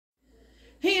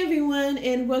everyone,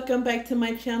 and welcome back to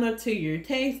my channel, To Your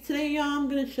Taste. Today, y'all, I'm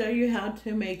going to show you how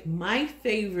to make my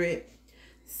favorite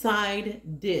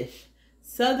side dish,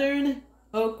 Southern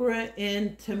okra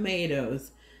and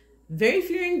tomatoes. Very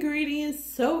few ingredients,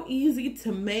 so easy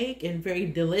to make and very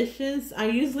delicious. I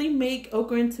usually make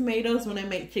okra and tomatoes when I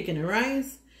make chicken and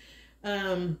rice,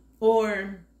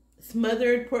 or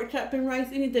smothered pork chop and rice.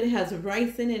 Anything that has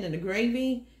rice in it and a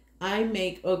gravy, I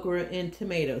make okra and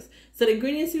tomatoes. So the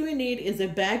ingredients you would need is a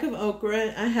bag of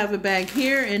okra. I have a bag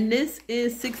here, and this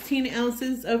is 16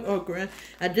 ounces of okra.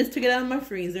 I just took it out of my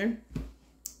freezer.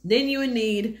 Then you would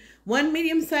need one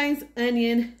medium-sized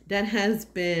onion that has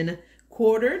been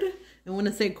quartered. And when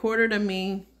I say quartered, I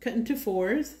mean cut into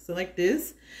fours, so like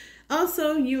this.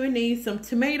 Also, you would need some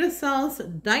tomato sauce,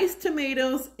 diced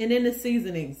tomatoes, and then the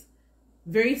seasonings.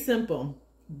 Very simple.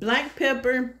 Black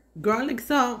pepper, garlic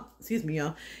salt, excuse me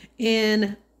y'all,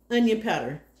 and onion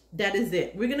powder. That is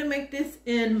it. We're gonna make this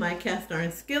in my cast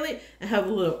iron skillet. I have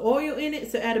a little oil in it,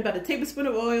 so add about a tablespoon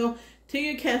of oil to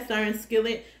your cast iron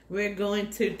skillet. We're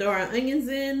going to throw our onions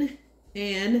in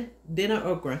and then our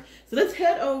okra. So let's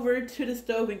head over to the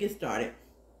stove and get started.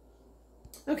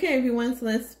 Okay everyone, so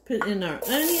let's put in our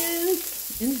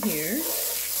onions in here.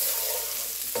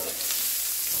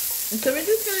 And so we're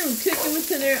just going to cook them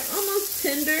until they're almost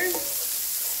tender,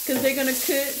 because they're going to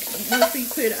cook once we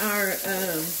put our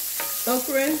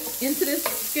okra into this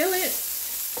skillet.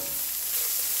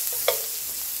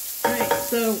 Alright,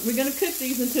 so we're going to cook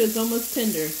these until it's almost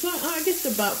tender. So I guess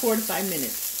about 4 to 5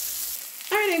 minutes.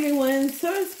 Alright everyone,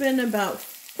 so it's been about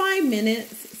 5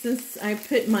 minutes since I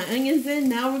put my onions in.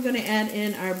 Now we're going to add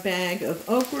in our bag of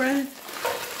okra.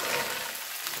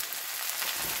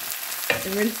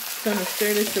 And we're just going to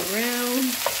stir this around.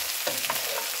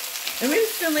 And we're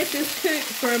just going to let this cook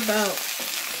for about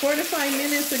 4 to 5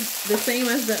 minutes, the same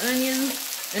as the onions.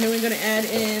 And then we're going to add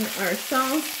in our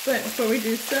sauce. But before we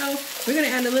do so, we're going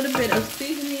to add a little bit of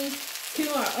seasoning to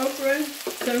our okra.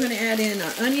 So we're going to add in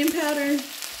our onion powder.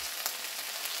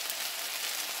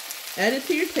 Add it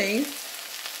to your taste.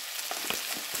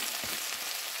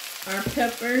 Our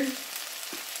pepper.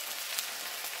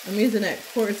 I'm using that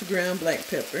coarse ground black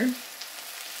pepper.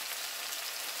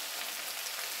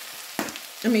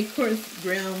 Coarse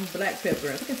ground black pepper.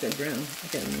 I think I said brown. I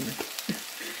can't remember.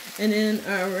 And then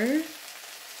our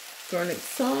garlic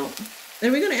salt.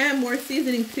 And we're going to add more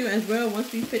seasoning too as well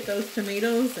once we put those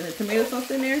tomatoes and the tomato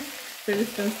sauce in there. So we're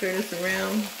just going to stir this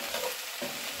around.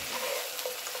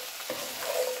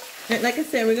 And like I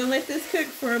said, we're going to let this cook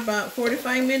for about 4 to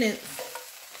 5 minutes.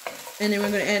 And then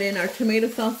we're going to add in our tomato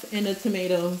sauce and the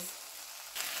tomatoes.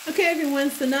 Okay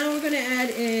everyone, so now we're going to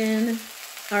add in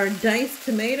our diced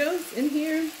tomatoes in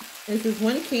here. This is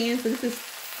 1 can, so this is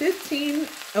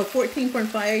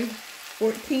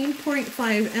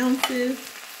 14.5 ounces.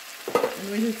 And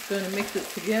we're just going to mix it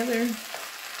together.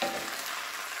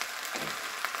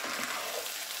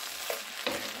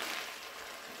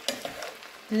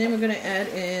 And then we're going to add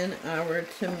in our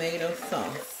tomato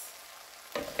sauce.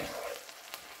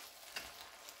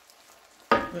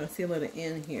 I'm going to seal it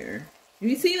in here. If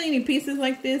you see any pieces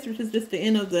like this, which is just the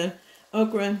end of the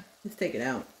okra, just take it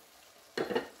out.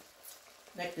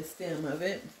 Like the stem of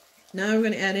it. Now we're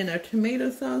going to add in our tomato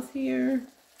sauce here.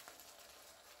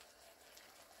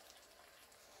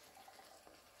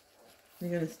 We're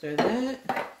going to stir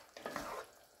that.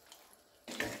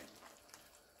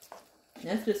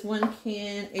 That's just 1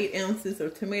 can, 8 ounces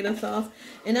of tomato sauce.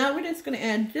 And now we're just going to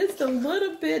add just a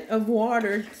little bit of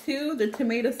water to the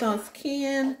tomato sauce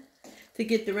can to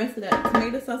get the rest of that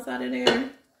tomato sauce out of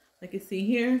there. Like you see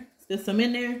here, there's some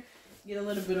in there. Get a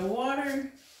little bit of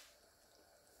water.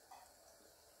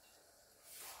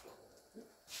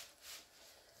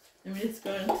 And we're just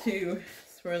going to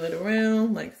swirl it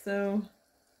around like so.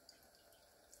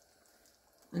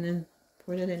 And then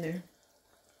pour it in there.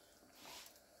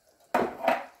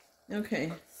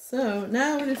 Okay, so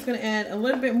now we're just going to add a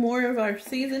little bit more of our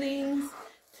seasonings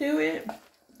to it.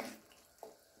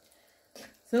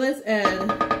 So let's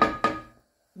add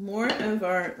more of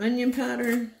our onion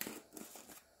powder.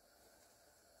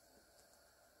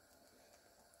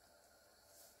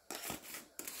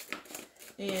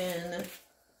 And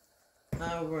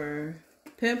our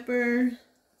pepper.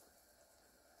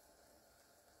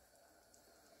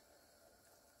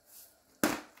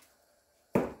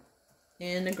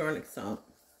 And the garlic salt.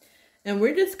 And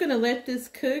we're just going to let this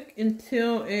cook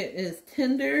until it is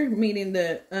tender, meaning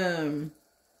the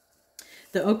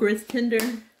okra is tender.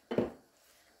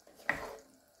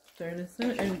 Stir this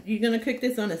up, and you're going to cook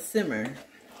this on a simmer.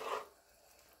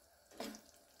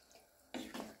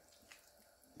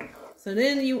 So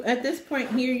then you, at this point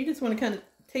here, you just want to kind of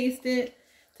taste it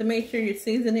to make sure your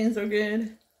seasonings are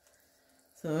good.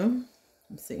 So,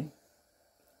 let's see.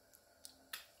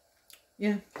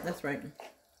 Yeah, that's right.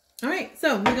 All right,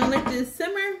 so we're gonna let this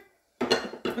simmer.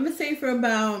 I'm gonna say for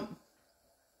about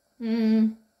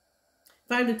 5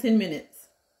 to 10 minutes,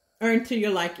 or until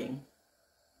your liking.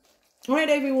 All right,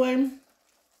 everyone,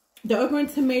 the okra and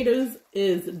tomatoes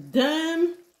is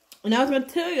done. And I was gonna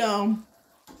tell y'all,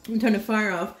 I'm turning the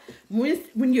fire off.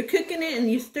 When you're cooking it and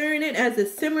you're stirring it as it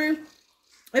simmer,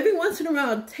 every once in a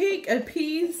while, take a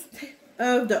piece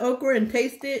of the okra and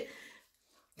taste it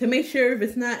to make sure if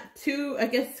it's not too, I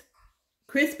guess,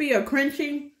 crispy or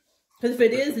crunchy. Because if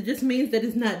it is, it just means that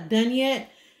it's not done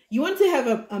yet. You want to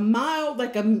have a mild,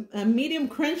 like a medium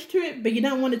crunch to it, but you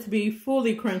don't want it to be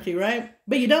fully crunchy, right?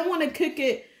 But you don't want to cook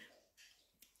it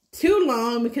too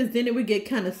long because then it would get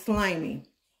kind of slimy.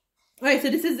 All right, so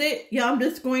this is it. Y'all, I'm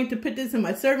just going to put this in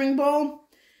my serving bowl,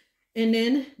 and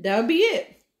then that'll be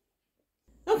it.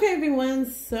 Okay, everyone,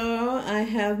 so I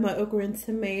have my okra and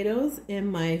tomatoes in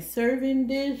my serving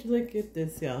dish. Look at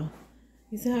this, y'all.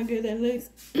 You see how good that looks?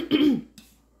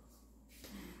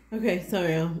 Okay,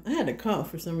 sorry, y'all. I had a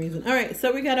cough for some reason. All right,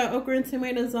 so we got our okra and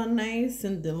tomatoes all nice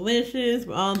and delicious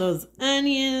with all those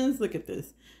onions. Look at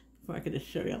this. Before I could just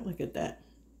show y'all, look at that.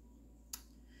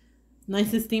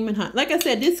 Nice and steaming hot. Like I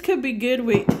said, this could be good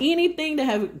with anything that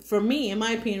have, for me, in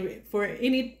my opinion,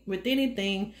 with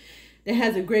anything that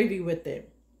has a gravy with it.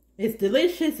 It's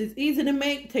delicious. It's easy to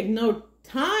make. Take no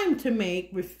time to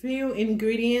make with few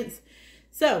ingredients.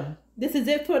 So, this is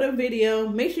it for the video.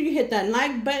 Make sure you hit that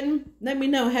like button. Let me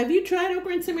know. Have you tried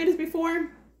okra and tomatoes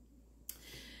before?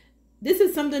 This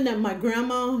is something that my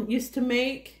grandma used to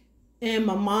make. And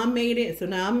my mom made it. So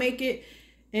now I make it.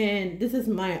 And this is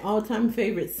my all-time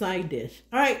favorite side dish.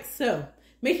 All right, so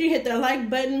make sure you hit that like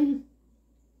button.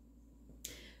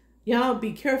 Y'all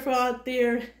be careful out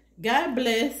there. God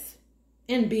bless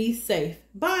and be safe.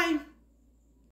 Bye.